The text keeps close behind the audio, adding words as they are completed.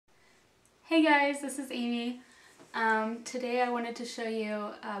Hey guys, this is Amy. Today I wanted to show you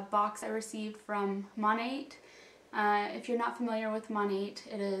a box I received from Monat. If you're not familiar with Monat,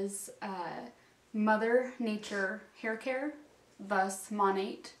 it is Mother Nature hair care, thus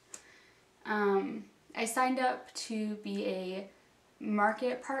Monat. I signed up to be a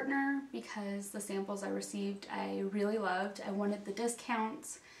market partner because the samples I received I really loved. I wanted the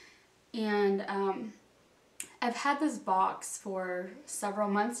discounts, and I've had this box for several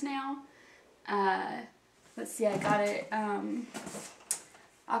months now. Let's see, I got it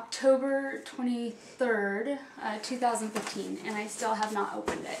October 23rd, 2015, and I still have not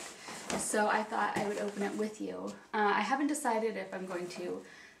opened it. So I thought I would open it with you. I haven't decided if I'm going to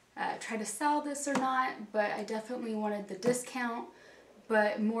try to sell this or not, but I definitely wanted the discount,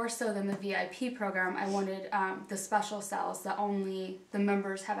 but more so than the VIP program, I wanted the special sales that only the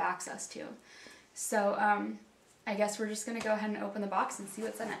members have access to. So I guess we're just going to go ahead and open the box and see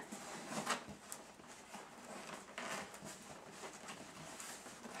what's in it.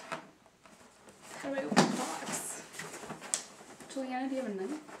 How do I open the box? Juliana, do you have a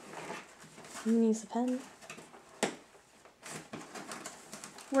knife? I'm going to use a pen.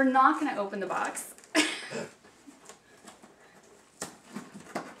 We're not going to open the box.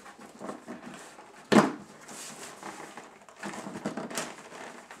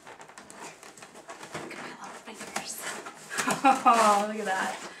 Oh, look at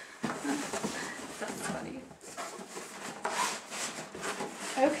that. That's funny.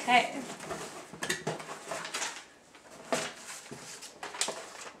 Okay.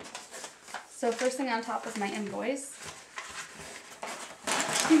 So first thing on top is my invoice.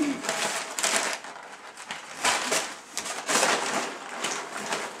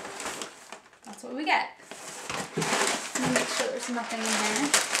 That's what we get. Let me make sure there's nothing in here.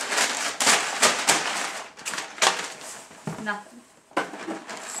 Nothing.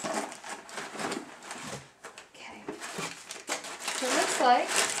 Okay. So it looks like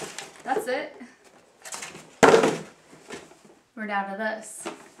that's it. We're down to this.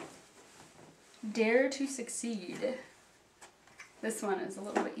 Dare to succeed. This one is a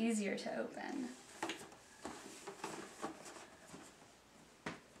little bit easier to open.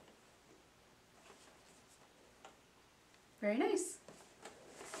 Very nice.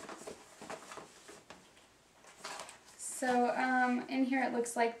 So in here it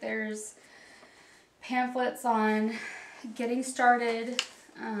looks like there's pamphlets on getting started,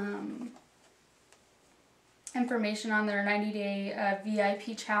 information on their 90-day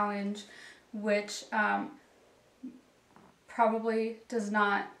VIP challenge, which probably does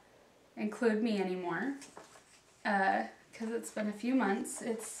not include me anymore because it's been a few months.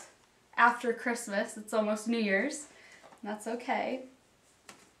 It's after Christmas. It's almost New Year's. That's okay.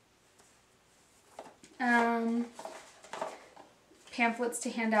 Pamphlets to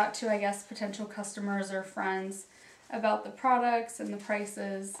hand out to, I guess, potential customers or friends about the products and the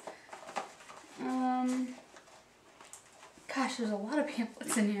prices. Gosh, there's a lot of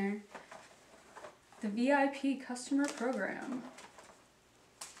pamphlets in here. The VIP customer program.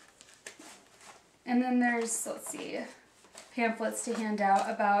 And then there's, let's see, pamphlets to hand out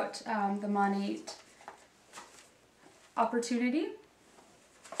about the Monat opportunity.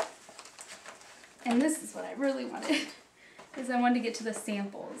 And this is what I really wanted, is I wanted to get to the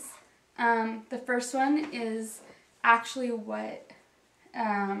samples. The first one is actually what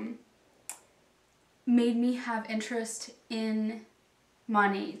made me have interest in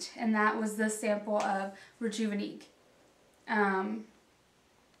Monat, and that was this sample of Rejuvenate.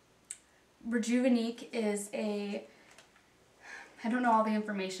 Rejuvenate is I don't know all the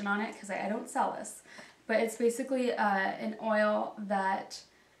information on it because I don't sell this, but it's basically an oil that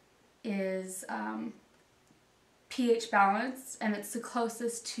is pH balanced, and it's the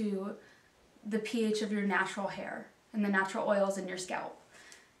closest to the pH of your natural hair and the natural oils in your scalp.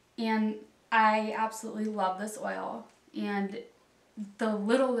 And I absolutely love this oil, and the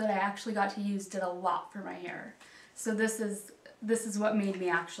little that I actually got to use did a lot for my hair. So this is what made me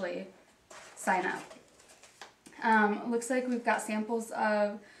actually sign up. Looks like we've got samples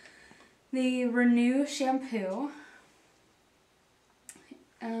of the Renew shampoo.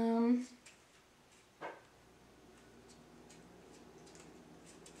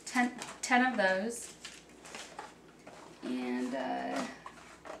 10 of those. And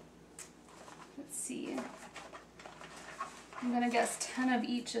let's see. I'm gonna guess 10 of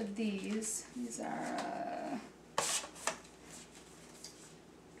each of these. These are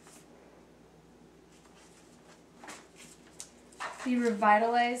the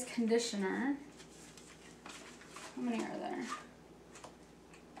Revitalize Conditioner. How many are there?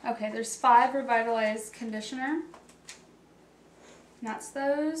 Okay, there's 5 Revitalize Conditioner. And that's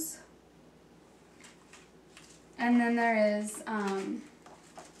those. And then there is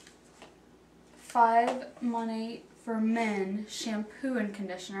 5 Monat for Men shampoo and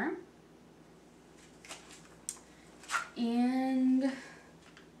conditioner. And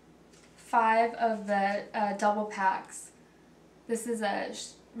 5 of the double packs. This is a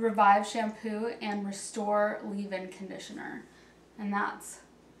Revive shampoo and Restore leave-in conditioner. And that's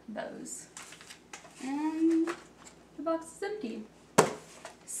those. And the box is empty.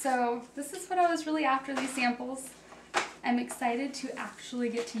 So this is what I was really after, these samples. I'm excited to actually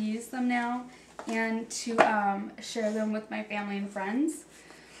get to use them now and to share them with my family and friends.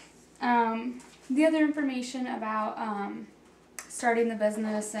 The other information about starting the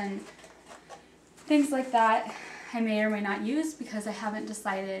business and things like that I may or may not use because I haven't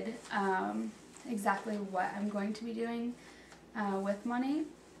decided exactly what I'm going to be doing with Monat.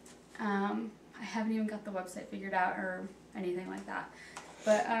 I haven't even got the website figured out or anything like that.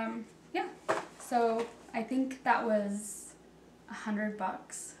 But yeah, so I think that was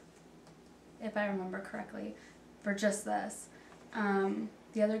 $100, if I remember correctly, for just this.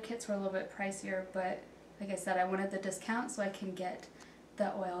 The other kits were a little bit pricier, but like I said, I wanted the discount so I can get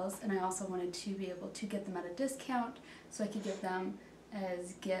the oils, and I also wanted to be able to get them at a discount so I could give them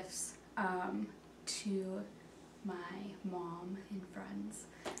as gifts to my mom and friends.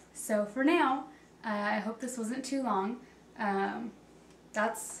 So for now, I hope this wasn't too long.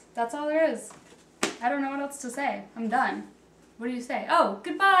 That's all there is. I don't know what else to say. I'm done. What do you say? Oh,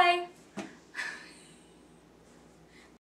 goodbye!